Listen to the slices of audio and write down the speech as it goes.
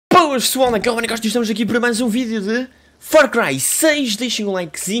Boas pessoal, aqui é o RubenCosta e estamos aqui para mais um vídeo de Far Cry 6. Deixem um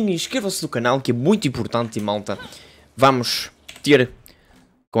likezinho e inscrevam-se no canal, que é muito importante, e malta. Vamos ter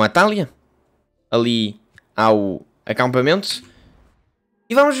com a Thalia ali ao acampamento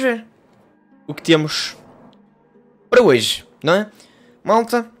e vamos ver o que temos para hoje, não é?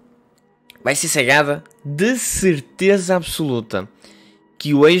 Malta, vai ser cegada de certeza absoluta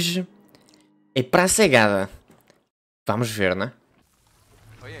que hoje é para a cegada. Vamos ver, não é?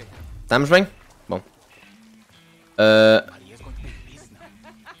 Estamos bem? Bom.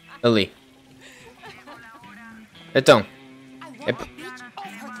 Ali. Então.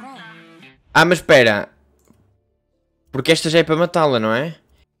 Mas espera. Porque esta já é para matá-la, não é?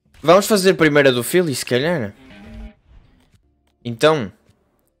 Vamos fazer primeiro a do Philly, se calhar. Então.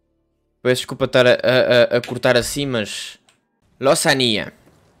 Peço desculpa estar a cortar assim, mas... Loçania.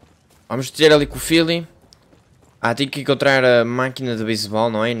 Vamos ter ali com o Philly. Tem que encontrar a máquina de beisebol,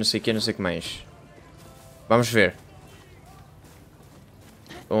 não é? Não sei o que, não sei o que mais. Vamos ver.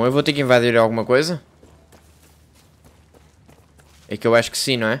 Bom, eu vou ter que invadir alguma coisa. É que eu acho que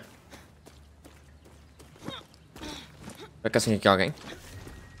sim, não é? Vai cá sem aqui alguém.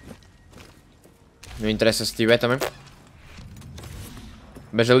 Não interessa se tiver também.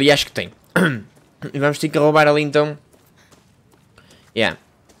 Mas ali acho que tem. E vamos ter que roubar ali então. Yeah.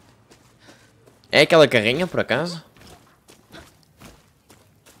 É aquela carrinha, por acaso?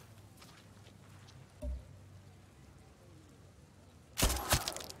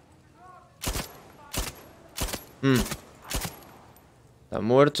 Tá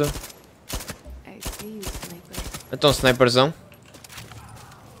morto. Então, sniperzão.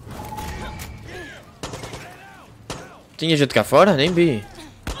 Tinha gente cá fora? Nem vi.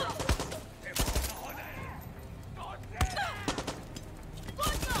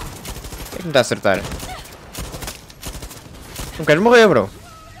 Que me está a acertar? Não queres morrer, bro.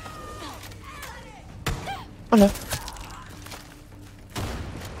 Olha.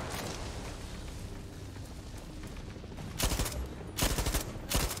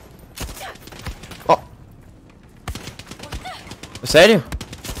 Oh. Sério?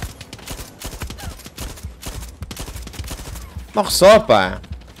 Morre só, pá.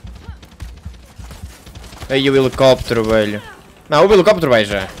 Aí o helicóptero, velho. Não, o helicóptero vai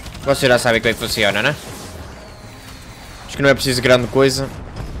já. Vocês já sabem como é que funciona, né? Acho que não é preciso grande coisa.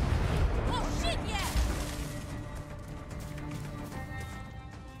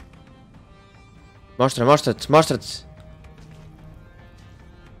 Mostra-te, mostra-te.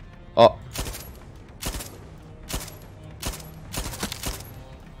 Oh.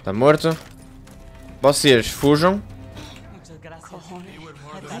 Está morto. Vocês fujam.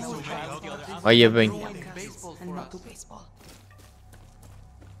 Olha bem.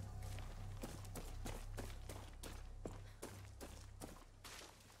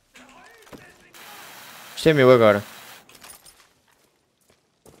 Isto é meu agora.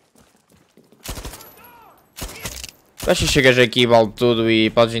 Tu achas que chegas aqui e vale tudo e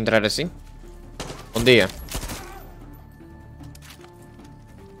podes entrar assim? Bom dia.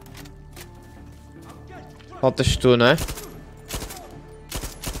 Faltas tu, não é?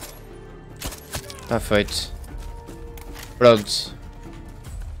 Está feito. Pronto.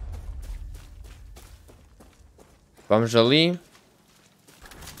 Vamos ali.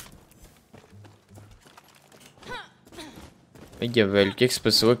 Ai, velho, o que é que se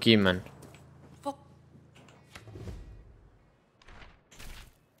passou aqui, mano?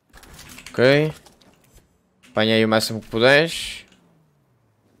 Ok. Apanha aí o máximo que puderes.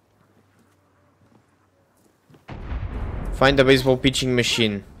 Find a baseball pitching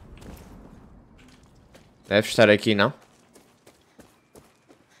machine. Deve estar aqui, não?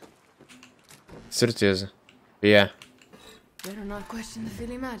 Certeza. Yeah.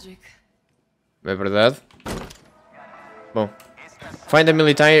 É verdade. Bom. Find a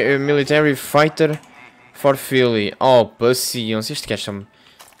military fighter for Philly. Oh, paciência. Este gajo chama.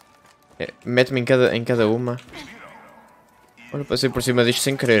 Mete-me em cada uma. Olha, passei por cima disto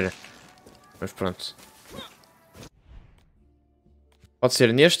sem querer. Mas pronto. Pode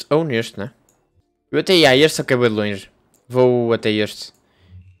ser neste ou neste, né? Eu até ia a este, só que é bem de longe. Vou até este.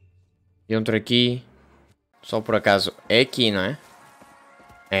 Entro aqui. Só por acaso. É aqui, não é?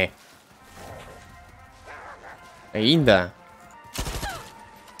 É. Ainda?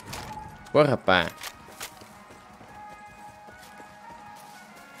 Porra, pá.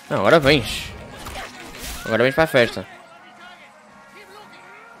 Não, agora vens. Agora vens para a festa.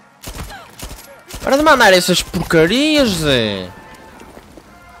 Para de mandar essas porcarias, Zé.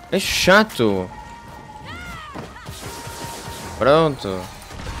 É chato. Pronto.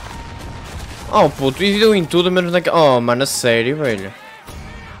 Oh puto, e deu em tudo menos naquela... Oh mano, a sério, velho.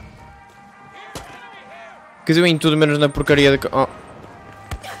 Que deu em tudo menos na porcaria de... Oh.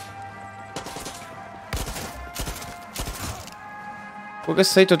 Porque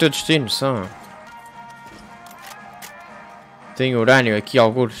aceita o teu destino, só. Tem urânio aqui,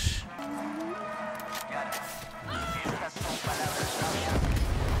 algures.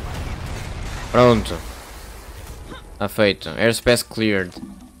 Pronto. Está feito. Airspace cleared.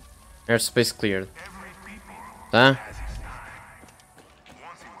 Airspace cleared. Tá?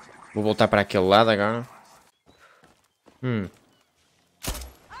 Vou voltar para aquele lado agora.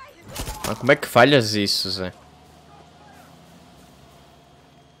 Ah, como é que falhas isso, Zé?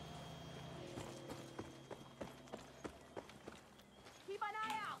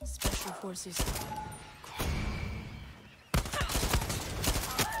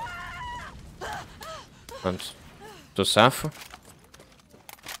 Pronto. Estou safo.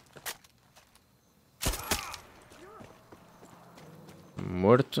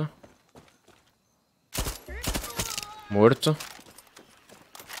 Morto. Morto.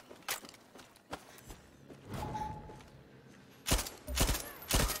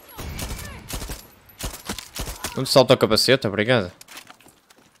 Onde salta o capacete? Obrigado.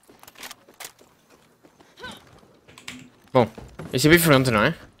 Bom, esse é bem frente, não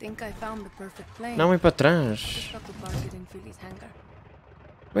é? Não, é para trás.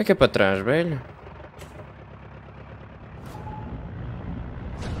 Como é que é para trás, velho?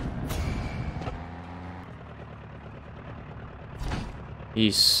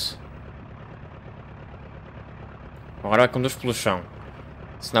 Isso. Agora vai com dois pelo chão.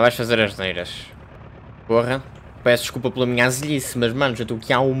 Senão vais fazer as neiras. Porra. Peço desculpa pela minha azelice, mas mano, já estou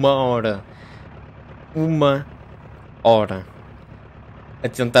aqui há 1 hora. 1 hora. A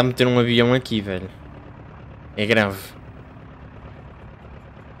tentar meter um avião aqui, velho. É grave.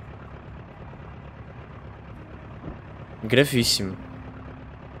 Gravíssimo.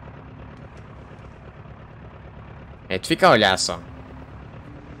 É, tu fica a olhar só.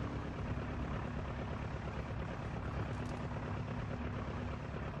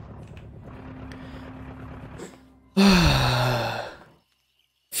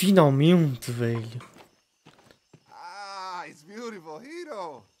 Finalmente, velho. Ah, it's beautiful,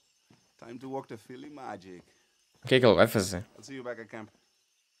 hero. Time to walk the Philly magic. O que é que ele vai fazer? I'll see you back at camp.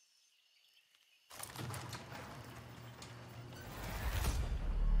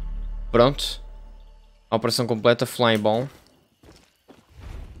 Pronto. A operação completa, fly ball.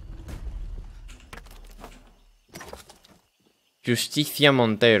 Justicia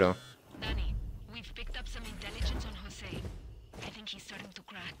Monteiro.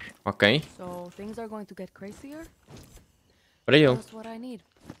 Ok. So things are going to get crazier? Para ele. That's what I need.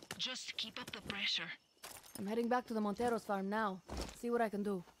 Just keep up the pressure. I'm heading back to the Monteros farm now. See what I can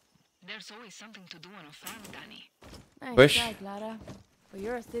do. There's always something to do on a farm, Danny. Nice Push. try, Clara. But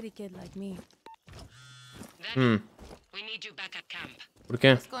you're a city kid like me. Danny, we need you back at camp. Por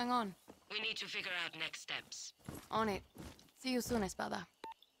quê? What's going on? We need to figure out next steps. On it. See you soon, Espada.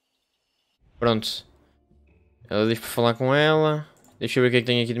 Pronto. Ela diz para falar com ela. Deixa eu ver o que é que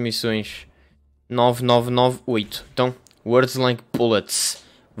tem aqui de missões. 9998. Então, words like bullets.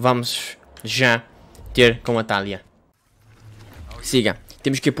 Vamos já ter com a Thalia. Siga.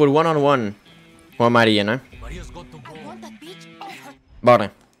 Temos que pôr one-on-one com a Maria, não é?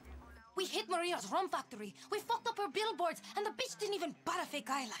 Bora. We hit Maria's rum factory. We fucked up her billboards, and the bitch didn't even bat a fake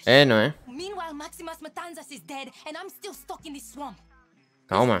eyelash. É, não é? Meanwhile, Maximus Matanzas is dead, and I'm still stuck in this swamp.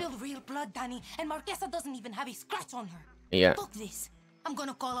 Calma. We spilled real blood, Danny, and Marquesa doesn't even have a scratch on her. Yeah. Fuck this. I'm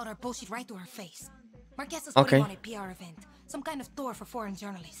gonna call out our bullshit right to her face. Marquesa's Okay. putting on a PR event, some kind of tour for foreign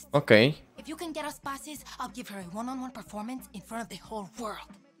journalists. Ok. If you can get us passes, I'll give her a one-on-one performance in front of the whole world.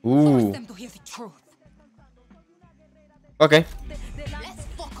 Force them to hear the truth. Ok. Let's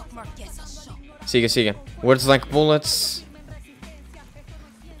fuck up Marquesa's show. Siga, siga. Words like bullets.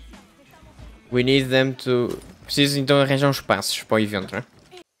 We need them to... Preciso então arranjar uns passos para o evento, não é?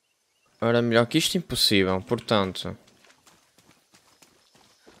 Ora, melhor que isto, impossível. Portanto...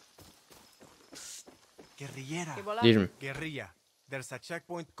 Diz-me. Guerrilla, there's a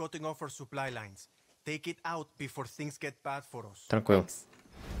checkpoint cutting off our supply lines. Take it out before things get bad for us. Tranquilo.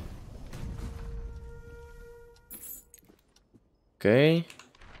 Ok.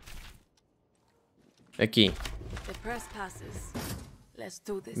 Aqui. The press passes. Let's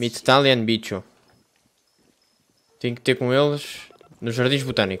do this. Meet Thalia and Bicho. Tenho que ter com eles nos jardins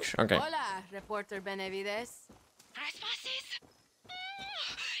botânicos. Ok. Hola, reporter Benavides. Press passes?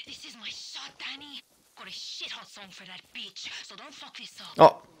 This is my shot, Danny. Got a shit hot song for that bitch, so don't fuck this up.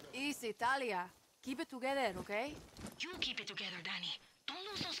 Oh! Easy, Talia. Keep it together, okay? You keep it together, Danny. Don't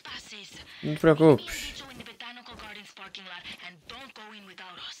lose those passes. Não te Me and preocupes. Bicho in the Botanical Gardens parking lot, and don't go in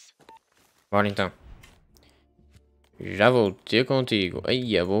without us. Bora então. Já vou ter contigo.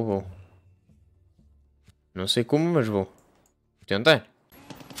 Aí, vou. Não sei como, mas vou. Tentar.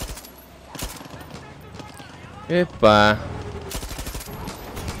 Epá.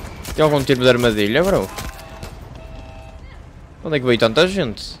 Tem algum tipo de armadilha, bro? Onde é que veio tanta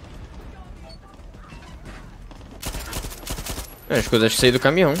gente? As coisas que saí do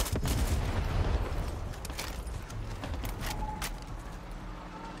caminhão.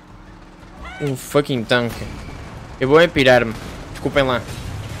 Um fucking tanque. Eu vou pirar-me. Desculpem lá.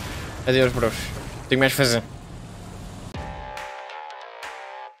 Adeus, bros. Tenho mais a fazer.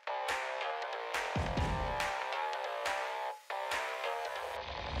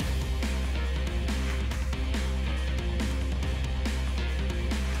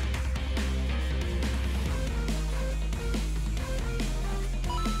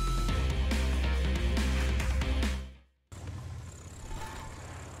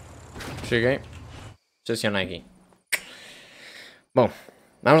 Cheguei. Estacionei aqui. Bom,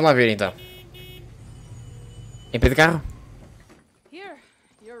 vamos lá ver então. MP de carro? Here,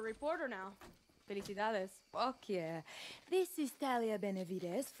 you're a reporter now. Felicidades. Fuck yeah. This is Talia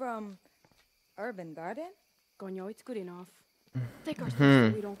Benavides from Urban Garden. Coño, it's good enough. Take our stuff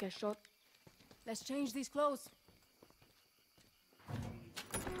so we don't get shot. Let's change these clothes.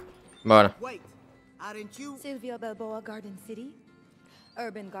 Bora. Wait, aren't you? Sylvia Balboa Garden City.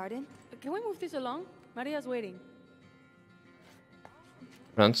 Urban Garden. Can we move this along? Maria's waiting.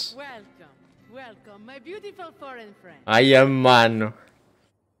 Prontos. Welcome, welcome, my beautiful foreign friend. Ai, mano.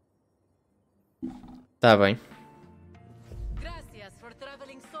 Tá bem. Gracias for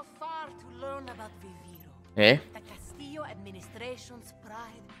traveling so far to learn about Viviro. É? The Castillo administration's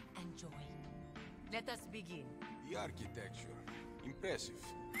pride and joy. Let us begin. The architecture. Impressive.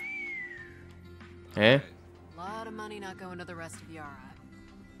 É? A lot of money not going to the rest of Yara.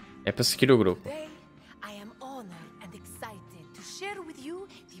 É para seguir o grupo. Today, I am honored and excited to share with you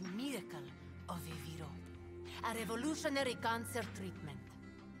the miracle of Viviro, a revolutionary cancer treatment.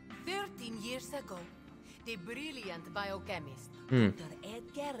 13 years ago, the brilliant biochemist, Dr.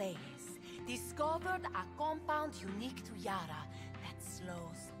 Edgar Reyes, discovered a compound unique to Yara that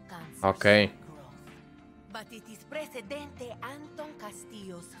slows cancer Ok. growth. But it is Presidente Anton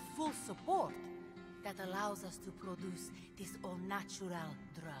Castillo's full support that allows us to produce this all-natural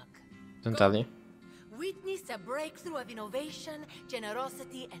drug. Então tá ali. Witness a breakthrough of innovation,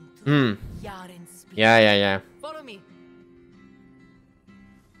 generosity, and true Yaren spirit. Yeah. Follow me.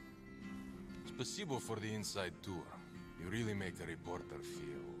 Спасибо for the inside tour. You really make a reporter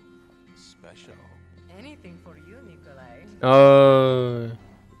feel special. Anything for you, Nikolai. Oh.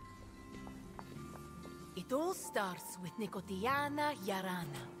 It all starts with Nicotiana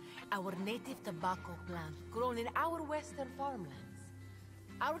yarana, our native tobacco plant grown in our western farmlands.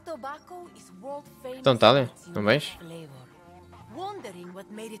 Our tobacco is world famous Então tá ali. for its Não unique vês? flavor. Wondering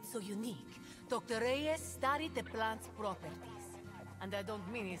what made it so unique, Dr. Reyes studied the plant's properties. And I don't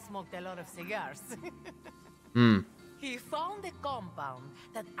mean he smoked a lot of cigars. He found a compound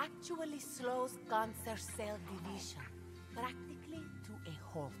that actually slows cancer cell division, practically to a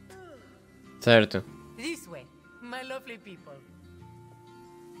halt. Certo. This way, my lovely people.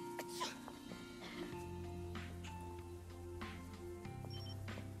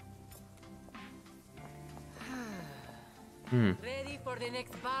 Ready for the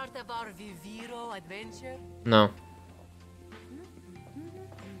next part of our Viviro adventure? Não.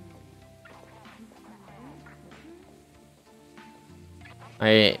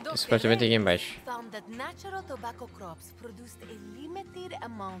 Aí, supostamente aqui em baixo. Found that natural tobacco crops produced a limited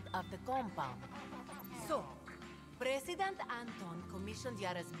amount of the compound. So, President Anton commissioned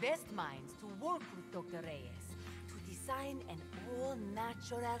Yara's best minds to work with Dr. Reyes to design an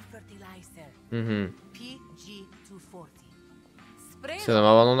all-natural fertilizer, PG240. Se da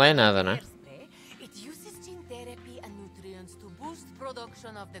mal não dá em nada, né? Hairspray, it uses gene therapy and nutrients to boost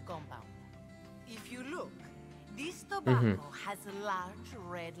production of the compound. If you look, this tobacco has large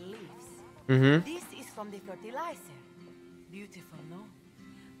red leaves. This is from the fertilizer. Beautiful, no?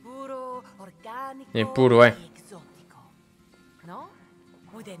 Puro, orgánico, É puro, é. y exótico. No?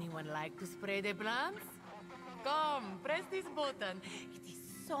 Would anyone like to spray the plants? Come, press this button. It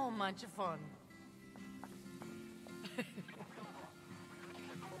is so much fun.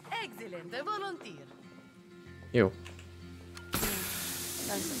 Excellent, a volunteer. Eu.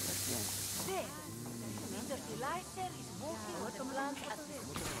 There. The fertilizer is working on the plant as we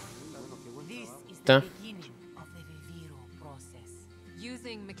speak. This is the Tá. beginning of the Viviro process.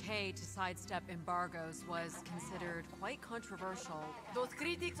 Using McKay to sidestep embargoes was considered quite controversial. Those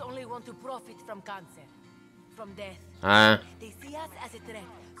critics only want to profit from cancer, from death. Ah. They see us as a threat,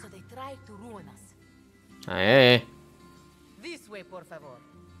 so they try to ruin us. Ah, é. This way, por favor.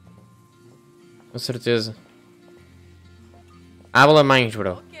 Com certeza. Habla mais,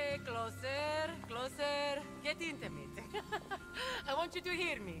 bro. Okay, closer, closer. Get intimate. I want you to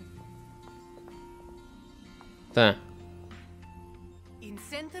hear me. Tá. In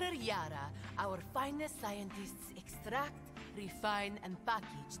Center Yara, our finest scientists extract, refine, and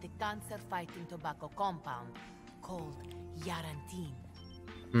package the cancer-fighting tobacco compound called Yarantine.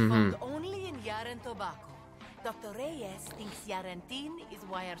 Found only in Yaran tobacco. Dr. Reyes thinks Yarantine is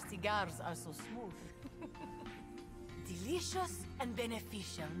why our cigars are so smooth. Delicious and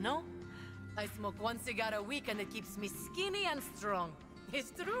beneficial, no? I smoke one cigar a week and it keeps me skinny and strong.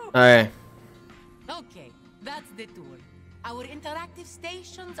 It's true. Ah, é. Okay, that's the tour. Our interactive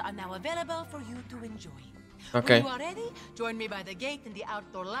stations are now available for you to enjoy. Ok. When you are ready, join me by the gate in the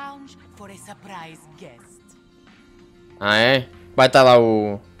outdoor lounge for a surprise guest. Ah, é? Vai estar lá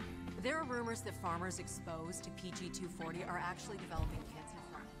o... There are rumors that farmers exposed to PG-240 are actually developing cancer.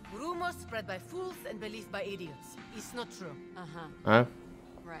 Rumors spread by fools and believed by idiots. It's not true. Ah?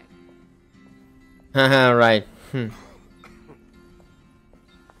 Right. Haha, right.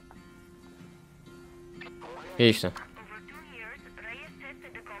 Isto.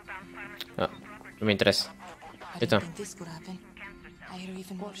 Ah, não me interessa. Então. This could happen. I hear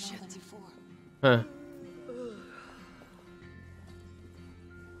even more shit than before. Ah.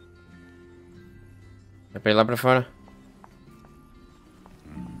 É para ir lá para fora?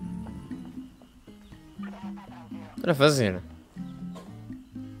 O que para fazer?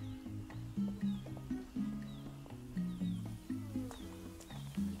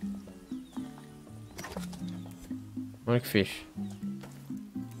 Olha que fixe.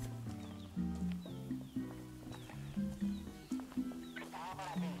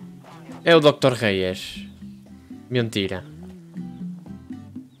 É o Dr. Reyes. Mentira.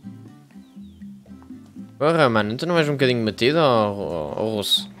 Porra, mano, tu não és um bocadinho metido ou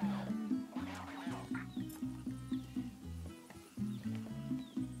russo?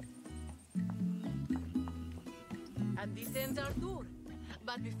 And this ends our tour.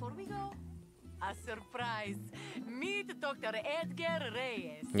 But before we go, a surprise. Meet Dr. Edgar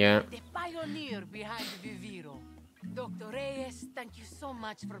Reyes, Yeah. the pioneer behind Viviro. Dr. Reyes, thank you so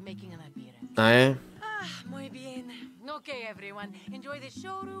much for making an appearance. Ah, é? Muy bien. Okay, everyone. Enjoy the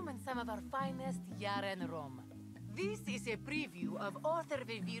showroom and some of our finest Yaran rum. This is a preview of other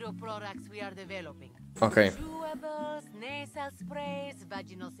Viviro products we are developing. Ok. Chewables, nasal sprays,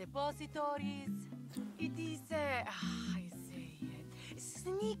 vaginal suppositories. It is I say it.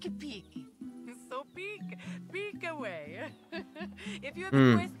 Sneaky peeky. So peek away. If you have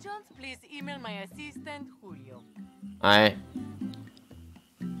any questions, please email my assistant, Julio. Ah, é?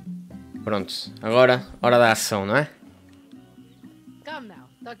 Pronto, agora, hora da ação, não é? Come now,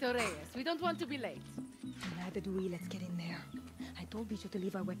 Dr. Reyes. We don't want to be late. Neither do we. Let's get in there. I told Bicho to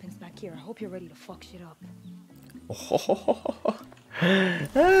leave our weapons back here. I hope you're ready to fuck shit up.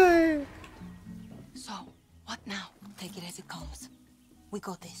 So, what now? Take it as it comes. We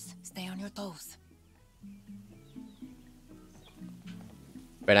got this. Stay on your toes.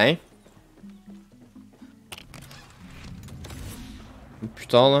 Espera aí.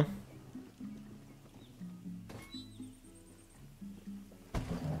 Pistola.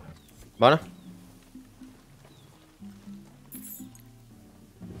 Bora.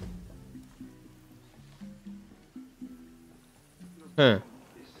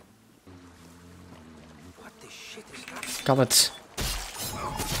 Calma-te.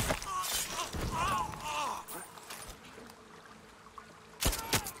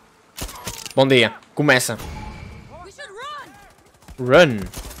 Bom dia. Começa. We should run. Run.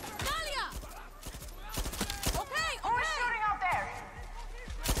 Talia. Okay. Who is shooting out there?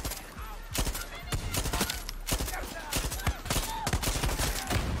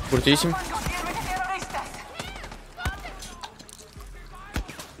 Fortíssimo.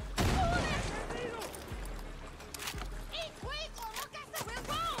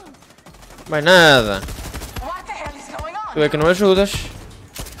 Mais nada. What the hell is going on? Tu é que não ajudas.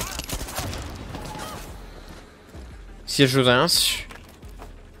 Se ajudasses.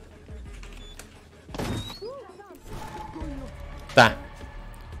 Tá.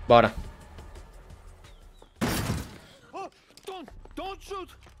 Bora. Oh, don't shoot!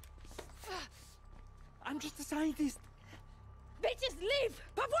 I'm just a scientist. Bitches, leave!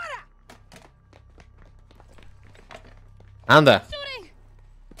 Pa' fuera! Anda. Shooting!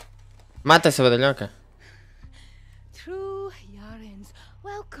 Mata essa badalhoca. True Yarans,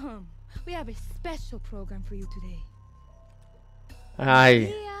 welcome. We have a special program for you today. Ai.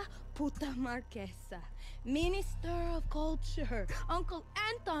 Maria Puta Marquesa, Minister of Culture, Uncle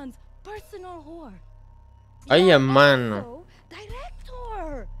Anton's personal whore. Ai, You're mano. also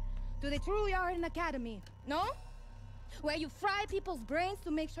Director! Do they truly are an academy? No? Where you fry people's brains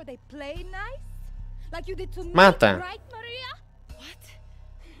to make sure they play nice? Like you did to me, Mata. right, Maria?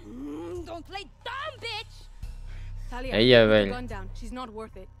 What? Don't play dumb, bitch! Talia, Aí, put the velho. gun down. She's not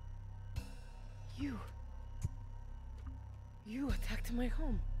worth it. You attacked my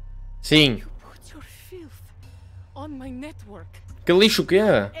home. Sim. You put your filth on my network. Que lixo que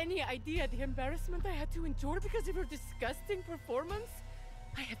é? Any idea the embarrassment I had to endure because of your disgusting performance?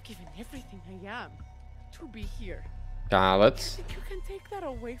 I have given everything I am to be here. Cala-te. Think you can take that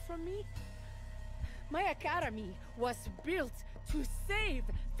away from me? My academy was built to save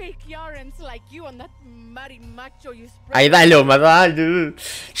fake yarns like you and that marimacho you spread. Ai, dá-lhe uma, dá-lhe.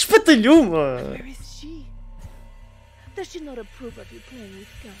 Espeta-lhe uma. Where is she? Does she not approve of you playing with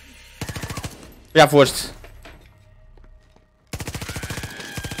guns? Já foste.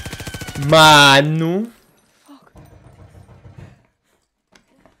 Mano. Fuck.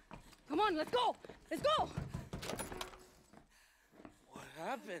 Come on, let's go! Let's go! What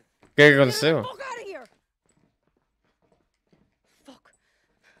happened? O que é que aconteceu? Fuck out of here! Fuck.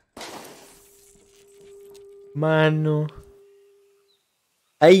 Mano.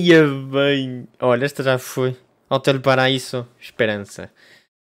 Aí é bem. Olha, esta já foi. Ao ter-lhe para isso, esperança.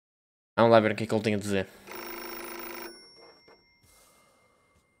 Vamos lá ver o que é que ele tem a dizer.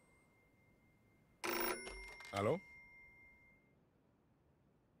 Alô?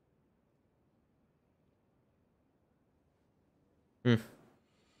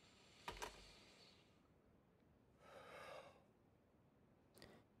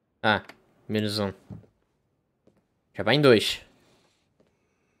 Ah, -1. Já vai em 2.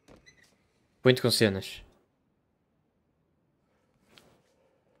 Põe-te com cenas.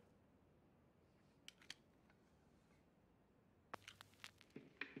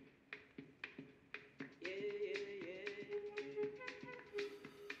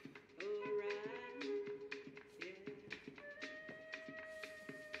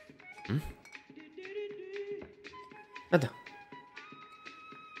 Nada.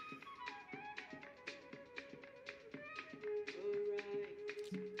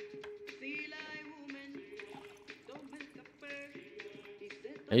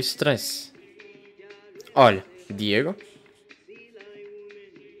 É isso, stress. Olha, Diego.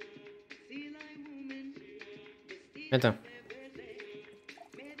 Então.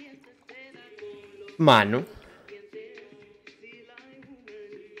 Mano.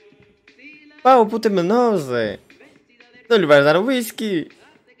 Pá, o puto é manoso, é. Não lhe vais dar o whisky.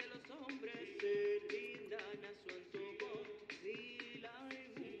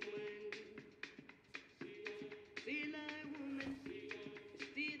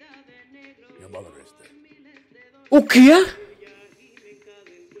 O quê?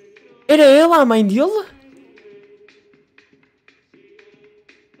 Era ela a mãe dele?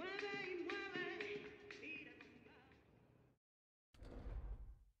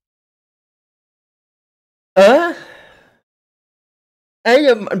 Hã? Ei,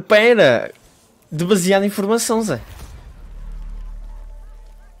 pera. Demasiada informação, Zé.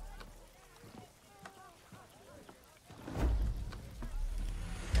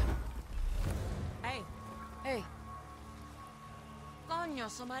 Hey. Hey, Coño,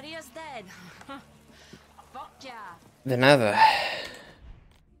 so Maria's dead. Fuck yeah. De nada.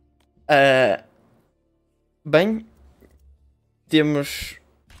 Bem, temos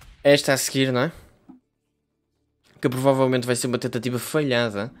esta a seguir, não é? Que provavelmente vai ser uma tentativa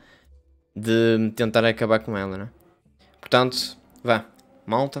falhada de tentar acabar com ela, não é? Portanto, vá,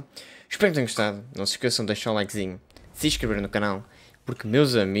 malta. Espero que tenham gostado. Não se esqueçam de deixar o likezinho, se inscrever no canal, porque,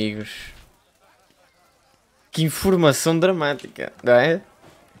 meus amigos, que informação dramática, não é?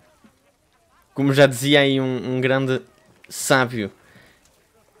 Como já dizia aí um grande sábio.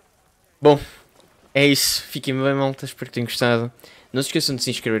 Bom, é isso. Fiquem bem, malta. Espero que tenham gostado. Não se esqueçam de se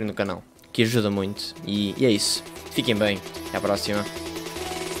inscrever no canal, que ajuda muito. E é isso. Fiquem bem. Até à próxima.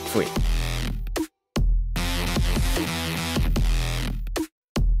 Fui.